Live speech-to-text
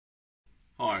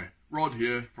Hi, Rod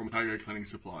here from Otago Cleaning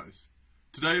Supplies.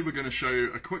 Today we're going to show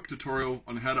you a quick tutorial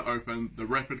on how to open the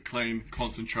RapidClean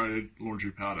Concentrated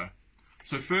Laundry Powder.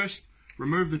 So first,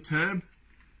 remove the tab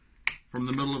from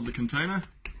the middle of the container,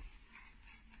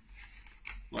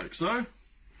 like so.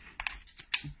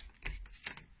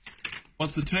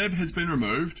 Once the tab has been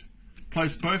removed,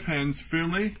 place both hands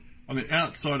firmly on the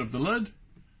outside of the lid,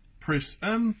 press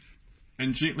in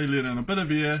and gently let in a bit of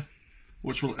air,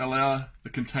 which will allow the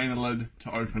container lid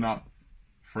to open up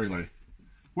freely.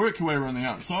 Work your way around the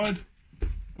outside.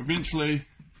 Eventually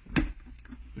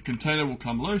the container will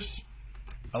come loose,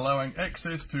 allowing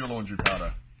access to your laundry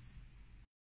powder.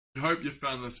 I hope you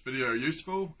found this video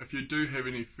useful. If you do have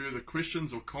any further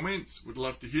questions or comments, we'd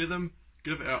love to hear them.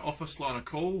 Give our office line a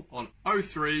call on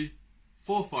 03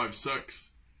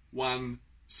 456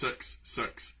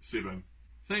 1667.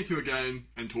 Thank you again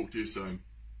and talk to you soon.